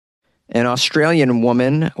An Australian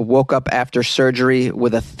woman woke up after surgery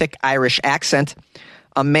with a thick Irish accent.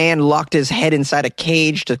 A man locked his head inside a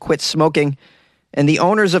cage to quit smoking. And the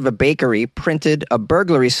owners of a bakery printed a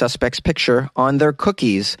burglary suspect's picture on their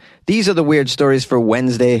cookies. These are the weird stories for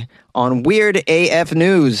Wednesday on Weird AF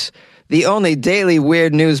News, the only daily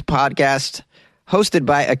weird news podcast hosted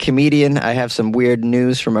by a comedian. I have some weird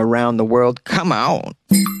news from around the world. Come on.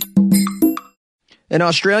 An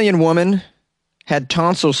Australian woman had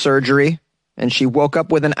tonsil surgery, and she woke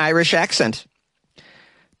up with an Irish accent.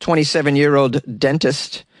 27-year-old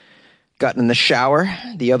dentist got in the shower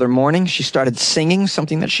the other morning. She started singing,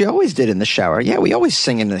 something that she always did in the shower. Yeah, we always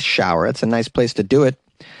sing in the shower. It's a nice place to do it,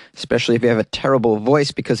 especially if you have a terrible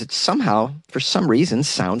voice, because it somehow, for some reason,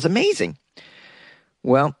 sounds amazing.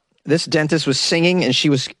 Well, this dentist was singing, and she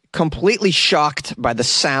was completely shocked by the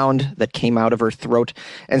sound that came out of her throat.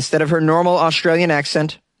 Instead of her normal Australian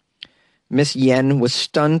accent, Miss Yen was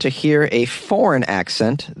stunned to hear a foreign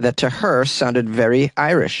accent that to her sounded very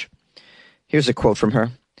Irish. Here's a quote from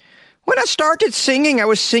her. "When I started singing, I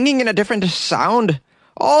was singing in a different sound.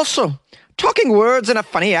 Also, talking words in a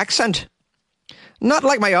funny accent. Not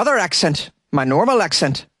like my other accent, my normal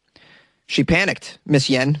accent." She panicked, Miss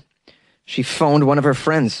Yen. She phoned one of her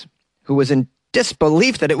friends, who was in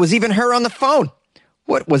disbelief that it was even her on the phone.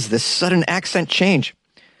 What was this sudden accent change?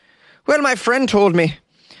 "Well, my friend told me.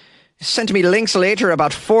 Sent me links later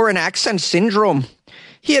about foreign accent syndrome.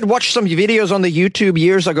 He had watched some videos on the YouTube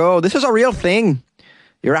years ago. This is a real thing.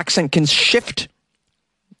 Your accent can shift."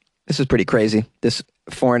 This is pretty crazy, this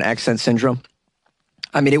foreign accent syndrome.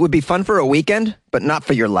 I mean, it would be fun for a weekend, but not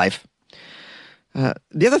for your life.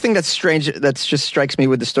 The other thing that's strange, that just strikes me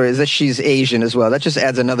with the story, is that she's Asian as well. That just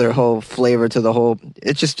adds another whole flavor to the whole,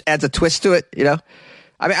 it just adds a twist to it, you know?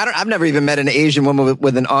 I mean, I've never even met an Asian woman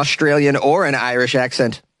with an Australian or an Irish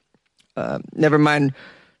accent. Never mind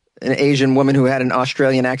an Asian woman who had an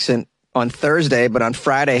Australian accent on Thursday, but on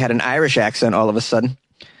Friday had an Irish accent all of a sudden.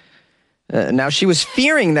 Now, she was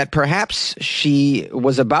fearing that perhaps she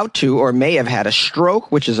was about to or may have had a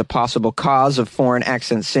stroke, which is a possible cause of foreign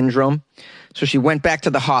accent syndrome. So she went back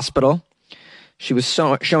to the hospital. She was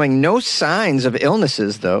showing no signs of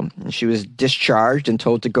illnesses, though. She was discharged and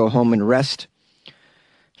told to go home and rest.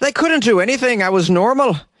 "They couldn't do anything. I was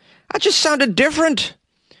normal. I just sounded different.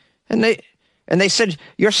 And they said,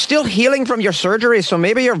 you're still healing from your surgery, so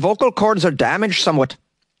maybe your vocal cords are damaged somewhat."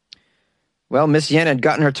 Well, Miss Yen had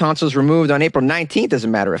gotten her tonsils removed on April 19th, as a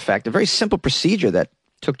matter of fact. A very simple procedure that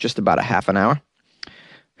took just about a half an hour.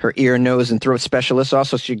 Her ear, nose, and throat specialist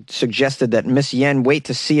also suggested that Miss Yen wait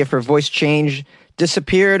to see if her voice change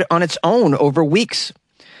disappeared on its own over weeks.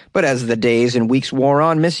 But as the days and weeks wore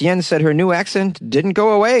on, Miss Yen said her new accent didn't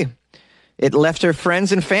go away. It left her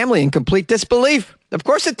friends and family in complete disbelief. Of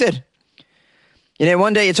course it did. You know,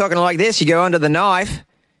 one day you're talking like this, you go under the knife,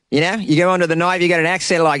 you go under the knife, you get an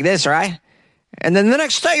accent like this, right? And then the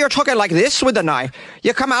next day you're talking like this with the knife.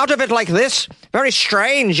 You come out of it like this. Very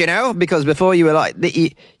strange, because before you were like,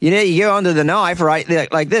 you go under the knife,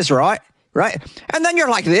 right? Like this, right? Right? And then you're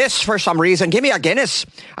like this for some reason. Give me a Guinness.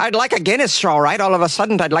 I'd like a Guinness, all right? All of a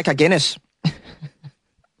sudden, I'd like a Guinness.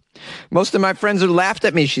 Most of my friends who laughed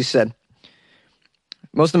at me, she said.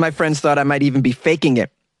 Most of my friends thought I might even be faking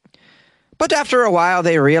it. But after a while,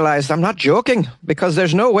 they realized I'm not joking, because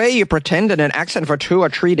there's no way you pretend in an accent for 2 or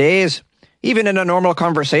 3 days. Even in a normal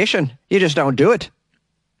conversation, you just don't do it.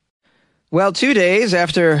 Well, 2 days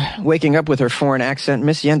after waking up with her foreign accent,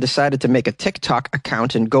 Miss Yen decided to make a TikTok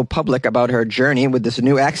account and go public about her journey with this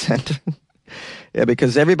new accent. Yeah,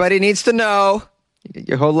 because everybody needs to know.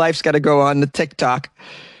 Your whole life's got to go on the TikTok.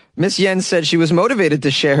 Miss Yen said she was motivated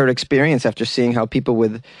to share her experience after seeing how people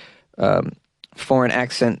with foreign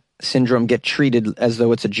accent syndrome get treated as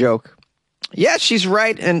though it's a joke. Yeah, she's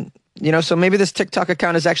right. And, so maybe this TikTok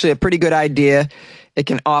account is actually a pretty good idea. It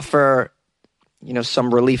can offer,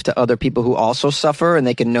 some relief to other people who also suffer, and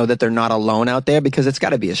they can know that they're not alone out there, because it's got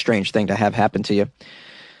to be a strange thing to have happen to you.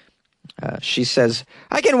 She says,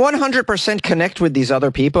 "I can 100% connect with these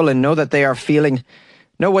other people and know that they are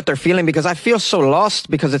know what they're feeling, because I feel so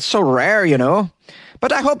lost, because it's so rare,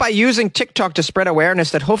 But I hope by using TikTok to spread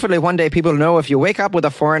awareness that hopefully one day people know if you wake up with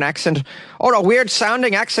a foreign accent or a weird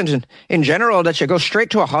sounding accent in general, that you go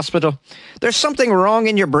straight to a hospital. There's something wrong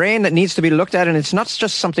in your brain that needs to be looked at, and it's not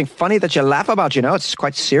just something funny that you laugh about, it's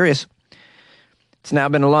quite serious." It's now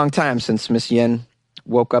been a long time since Miss Yen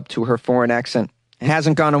woke up to her foreign accent. It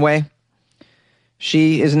hasn't gone away.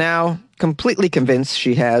 She is now completely convinced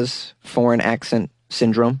she has foreign accent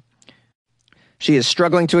syndrome. She is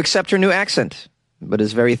struggling to accept her new accent, but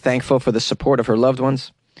is very thankful for the support of her loved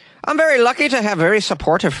ones. I'm very lucky to have very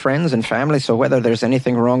supportive friends and family, so whether there's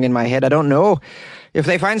anything wrong in my head, I don't know. If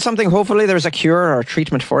they find something, hopefully there's a cure or a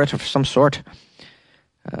treatment for it of some sort.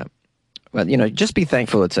 Well, just be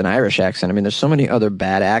thankful it's an Irish accent. I mean, there's so many other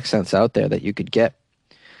bad accents out there that you could get.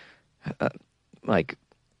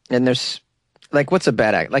 And there's, what's a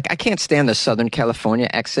bad accent? I can't stand the Southern California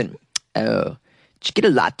accent. Oh, did you get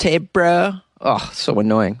a latte, bro? Oh, so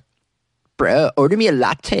annoying. Bro, order me a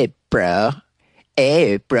latte, bro.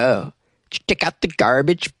 Hey, bro, did you take out the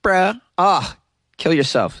garbage, bro? Oh, kill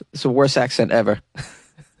yourself. It's the worst accent ever.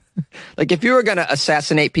 If you were going to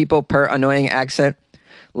assassinate people per annoying accent,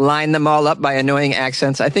 line them all up by annoying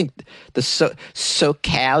accents, I think the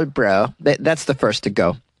SoCal, bro, that's the first to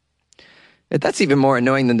go. That's even more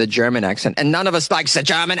annoying than the German accent. And none of us likes the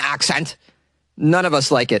German accent. None of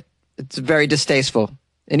us like it. It's very distasteful.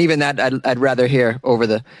 And even that, I'd rather hear over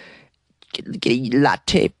the, get a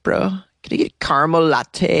latte, bro. Can I get a caramel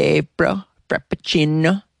latte, bro?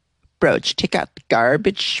 Frappuccino? Bro, did you take out the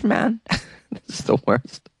garbage, man? This is the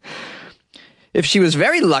worst. If she was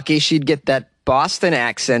very lucky, she'd get that Boston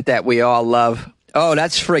accent that we all love. Oh,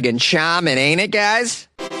 that's friggin' charming, ain't it, guys?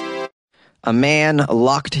 A man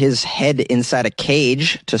locked his head inside a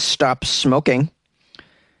cage to stop smoking.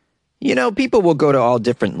 People will go to all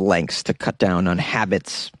different lengths to cut down on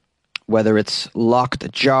habits. Whether it's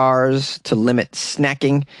locked jars to limit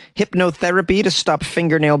snacking, hypnotherapy to stop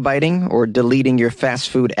fingernail biting, or deleting your fast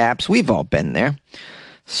food apps, we've all been there.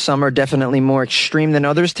 Some are definitely more extreme than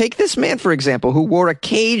others. Take this man, for example, who wore a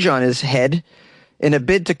cage on his head in a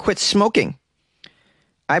bid to quit smoking.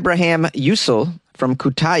 Ibrahim Yücel from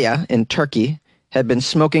Kütahya in Turkey had been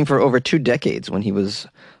smoking for over 2 decades when he was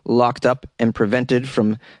locked up and prevented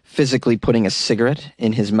from physically putting a cigarette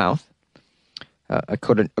in his mouth.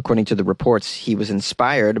 According to the reports, he was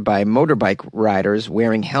inspired by motorbike riders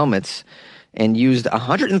wearing helmets and used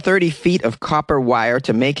 130 feet of copper wire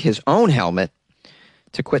to make his own helmet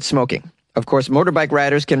to quit smoking. Of course, motorbike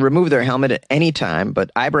riders can remove their helmet at any time,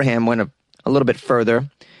 but Ibrahim went a little bit further.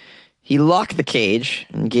 He locked the cage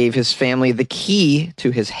and gave his family the key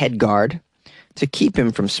to his head guard to keep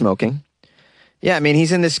him from smoking. Yeah, I mean,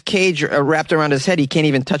 he's in this cage wrapped around his head. He can't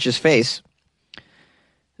even touch his face.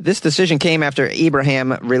 This decision came after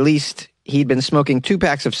Ibrahim released he'd been smoking 2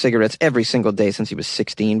 packs of cigarettes every single day since he was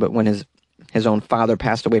 16, but when his own father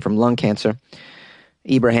passed away from lung cancer,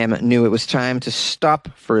 Ibrahim knew it was time to stop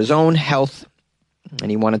for his own health, and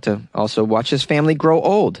he wanted to also watch his family grow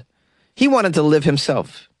old. He wanted to live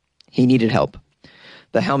himself. He needed help.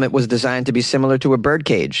 The helmet was designed to be similar to a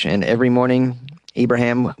birdcage, and every morning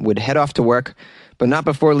Ibrahim would head off to work, but not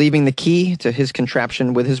before leaving the key to his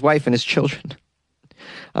contraption with his wife and his children.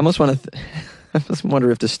 I almost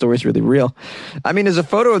wonder if this story's really real. I mean, there's a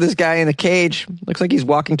photo of this guy in the cage. Looks like he's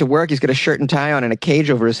walking to work. He's got a shirt and tie on and a cage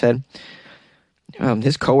over his head.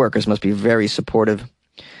 His coworkers must be very supportive.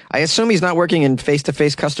 I assume he's not working in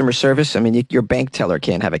face-to-face customer service. I mean, your bank teller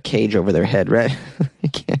can't have a cage over their head, right? You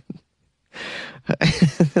can't.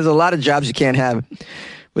 There's a lot of jobs you can't have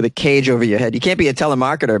with a cage over your head. You can't be a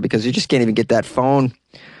telemarketer because you just can't even get that phone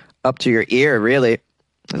up to your ear, really.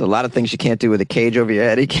 There's a lot of things you can't do with a cage over your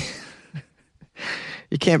head.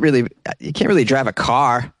 You can't really drive a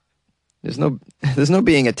car. There's no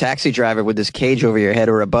being a taxi driver with this cage over your head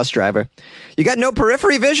or a bus driver. You got no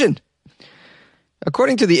periphery vision.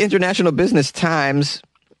 According to the International Business Times,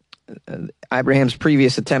 Ibrahim's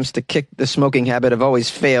previous attempts to kick the smoking habit have always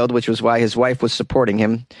failed, which was why his wife was supporting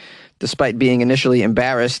him, despite being initially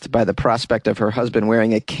embarrassed by the prospect of her husband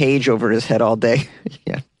wearing a cage over his head all day.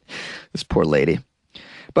 Yeah, this poor lady.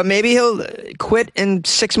 But maybe he'll quit in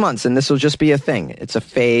 6 months, and this will just be a thing. It's a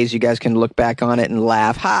phase. You guys can look back on it and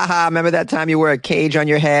laugh. Ha ha! Remember that time you wore a cage on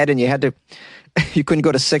your head and you couldn't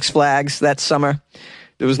go to Six Flags that summer?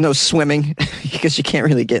 There was no swimming because you can't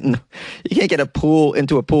really you can't get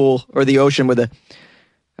into a pool or the ocean with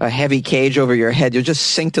a heavy cage over your head. You'll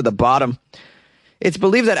just sink to the bottom. It's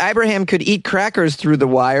believed that Ibrahim could eat crackers through the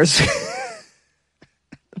wires.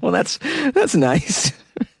 Well, that's nice.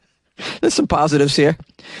 There's some positives here.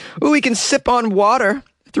 Ooh, we can sip on water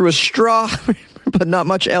through a straw, but not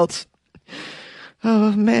much else.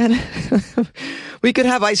 Oh man, we could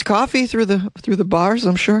have iced coffee through the bars.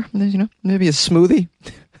 I'm sure, maybe a smoothie.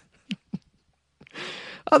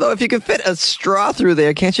 Although, if you can fit a straw through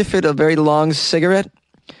there, can't you fit a very long cigarette?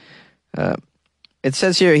 It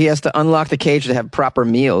says here he has to unlock the cage to have proper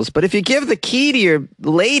meals. But if you give the key to your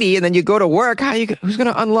lady and then you go to work, who's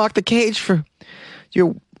going to unlock the cage for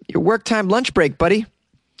your work time lunch break, buddy?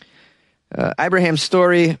 Ibrahim's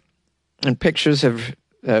story and pictures have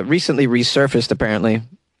recently resurfaced, apparently.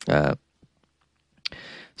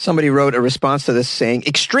 Somebody wrote a response to this saying,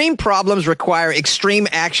 extreme problems require extreme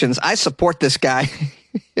actions. I support this guy.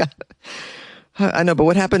 Yeah. I know, but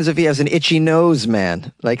what happens if he has an itchy nose,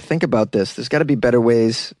 man? Like, think about this. There's got to be better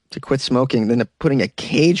ways to quit smoking than putting a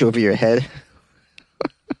cage over your head.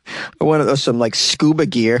 Or one of those, some like scuba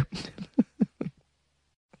gear.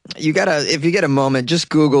 If you get a moment, just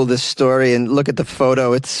Google this story and look at the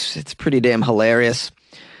photo. It's pretty damn hilarious.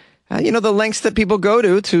 The lengths that people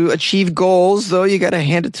go to achieve goals, though, you got to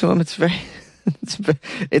hand it to them.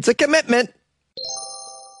 It's a commitment.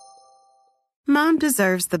 Mom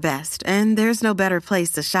deserves the best, and there's no better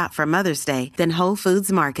place to shop for Mother's Day than Whole Foods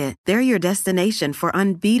Market. They're your destination for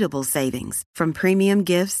unbeatable savings, from premium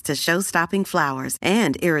gifts to show-stopping flowers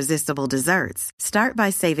and irresistible desserts. Start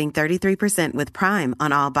by saving 33% with Prime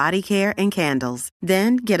on all body care and candles.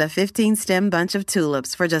 Then get a 15-stem bunch of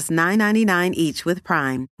tulips for just $9.99 each with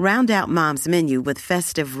Prime. Round out Mom's menu with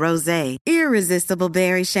festive rosé, irresistible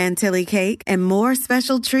berry chantilly cake, and more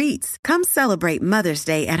special treats. Come celebrate Mother's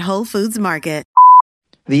Day at Whole Foods Market.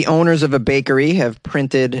 The owners of a bakery have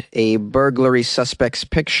printed a burglary suspect's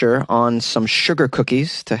picture on some sugar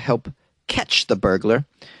cookies to help catch the burglar.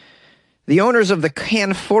 The owners of the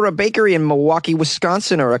Canfora Bakery in Milwaukee,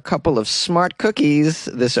 Wisconsin are a couple of smart cookies,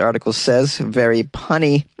 this article says, very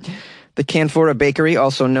punny. The Canfora Bakery,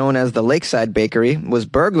 also known as the Lakeside Bakery, was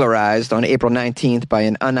burglarized on April 19th by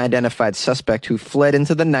an unidentified suspect who fled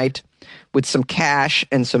into the night with some cash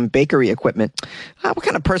and some bakery equipment. What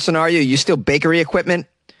kind of person are you? You steal bakery equipment?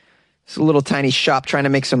 It's a little tiny shop trying to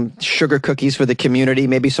make some sugar cookies for the community,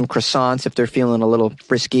 maybe some croissants if they're feeling a little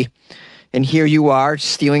frisky. And here you are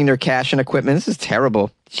stealing their cash and equipment. This is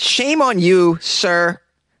terrible. Shame on you, sir.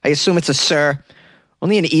 I assume it's a sir.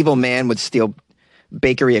 Only an evil man would steal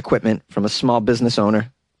bakery equipment from a small business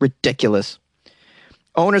owner. Ridiculous.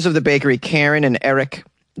 Owners of the bakery, Karen and Eric,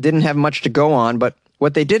 didn't have much to go on, but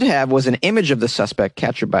what they did have was an image of the suspect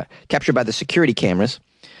captured by the security cameras.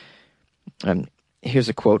 Here's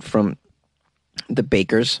a quote from the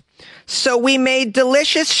bakers. So we made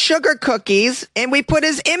delicious sugar cookies and we put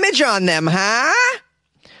his image on them, huh?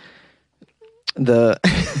 The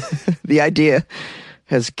idea,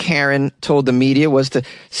 as Karen told the media, was to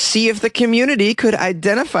see if the community could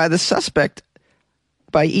identify the suspect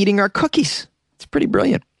by eating our cookies. It's pretty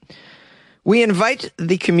brilliant. We invite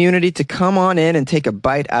the community to come on in and take a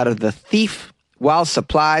bite out of the thief while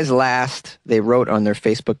supplies last, they wrote on their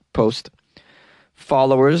Facebook post.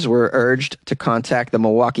 Followers were urged to contact the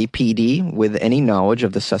Milwaukee PD with any knowledge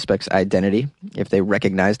of the suspect's identity if they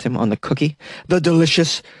recognized him on the cookie, the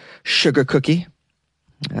delicious sugar cookie.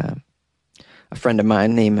 A friend of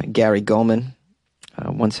mine named Gary Goldman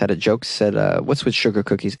once had a joke, said, what's with sugar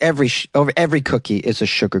cookies? Every cookie is a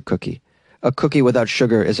sugar cookie. A cookie without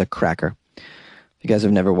sugar is a cracker. If you guys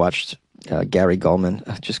have never watched Gary Goldman,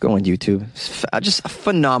 just go on YouTube. Just a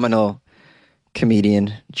phenomenal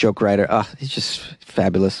comedian, joke writer. He's just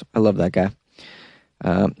fabulous. I love that guy.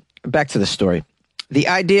 Back to the story. The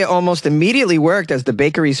idea almost immediately worked as the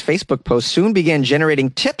bakery's Facebook post soon began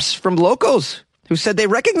generating tips from locals who said they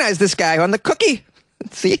recognized this guy on the cookie.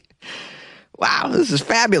 See? Wow, this is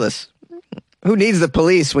fabulous. Who needs the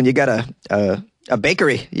police when you got a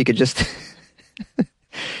bakery? You could just...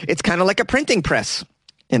 It's kind of like a printing press,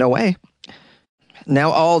 in a way.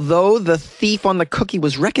 Now, although the thief on the cookie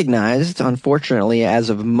was recognized, unfortunately, as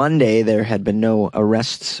of Monday, there had been no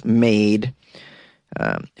arrests made.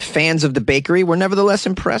 Fans of the bakery were nevertheless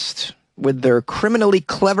impressed with their criminally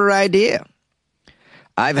clever idea.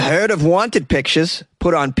 I've heard of wanted pictures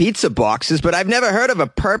put on pizza boxes, but I've never heard of a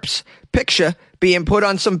perp's picture being put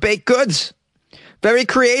on some baked goods. Very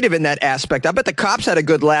creative in that aspect. I bet the cops had a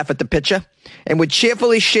good laugh at the picture and would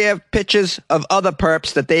cheerfully share pictures of other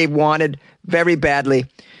perps that they wanted very badly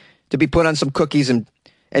to be put on some cookies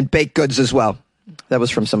and baked goods as well. That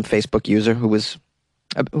was from some Facebook user who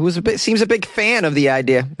seems a big fan of the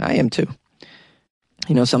idea. I am too.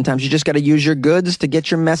 You know, sometimes you just got to use your goods to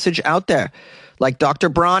get your message out there. Like Dr.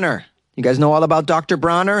 Bronner. You guys know all about Dr.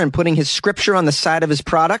 Bronner and putting his scripture on the side of his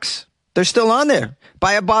products? They're still on there.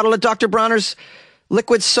 Buy a bottle of Dr. Bronner's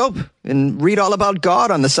liquid soap and read all about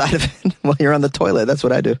God on the side of it while you're on the toilet. That's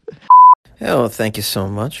what I do. Oh, thank you so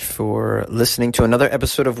much for listening to another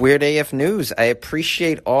episode of Weird AF News. I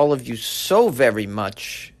appreciate all of you so very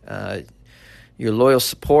much. Your loyal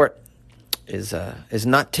support is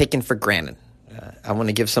not taken for granted. I want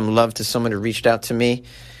to give some love to someone who reached out to me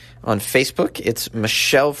on Facebook. It's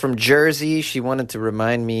Michelle from Jersey. She wanted to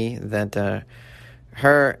remind me that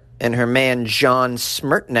her and her man John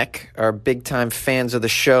Smirtnek are big-time fans of the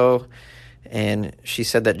show. And she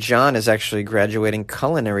said that John is actually graduating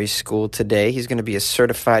culinary school today. He's going to be a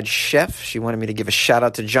certified chef. She wanted me to give a shout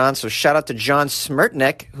out to John. So shout out to John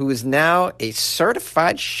Smertnek, who is now a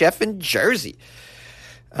certified chef in Jersey.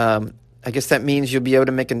 I guess that means you'll be able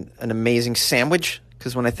to make an amazing sandwich.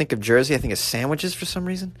 Because when I think of Jersey, I think of sandwiches for some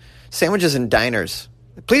reason. Sandwiches and diners.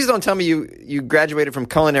 Please don't tell me you graduated from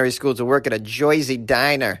culinary school to work at a Jersey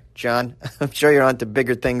diner, John. I'm sure you're on to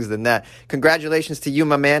bigger things than that. Congratulations to you,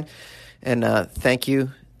 my man. And thank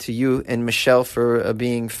you to you and Michelle for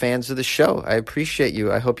being fans of the show. I appreciate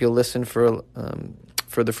you. I hope you'll listen for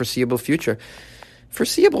the foreseeable future.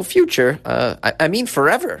 Foreseeable future? I mean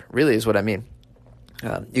forever, really is what I mean.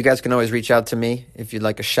 You guys can always reach out to me if you'd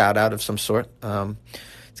like a shout-out of some sort.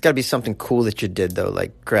 It's got to be something cool that you did, though,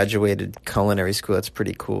 like graduated culinary school. That's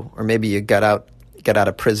pretty cool. Or maybe you got out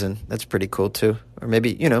of prison. That's pretty cool, too. Or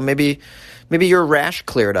maybe your rash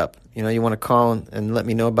cleared up. You want to call and let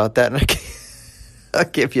me know about that, and I'll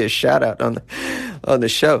give you a shout-out on the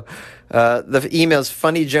show. The email is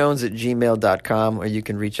funnyjones@gmail.com, or you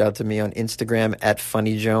can reach out to me on Instagram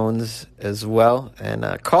 @funnyjones as well. And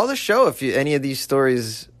call the show if any of these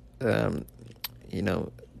stories,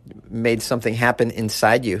 made something happen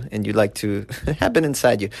inside you, and you'd like to happen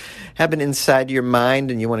inside your mind,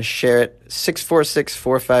 and you want to share it.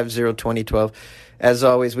 646-450-2012. As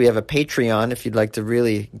always, we have a Patreon if you'd like to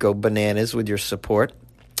really go bananas with your support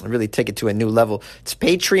and really take it to a new level. It's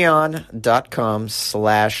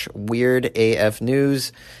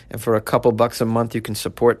patreon.com/weirdafnews. And for a couple bucks a month, you can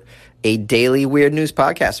support a daily Weird News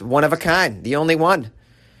podcast. One of a kind, the only one.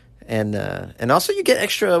 And also you get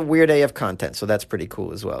extra Weird AF content, so that's pretty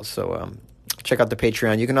cool as well. So check out the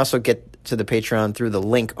Patreon. You can also get to the Patreon through the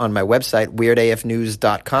link on my website,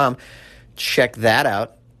 weirdafnews.com. Check that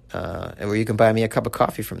out. Where you can buy me a cup of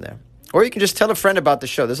coffee from there. Or you can just tell a friend about the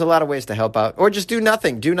show. There's a lot of ways to help out. Or just do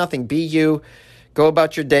nothing. Do nothing. Be you. Go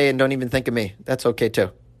about your day and don't even think of me. That's okay,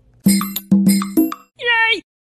 too.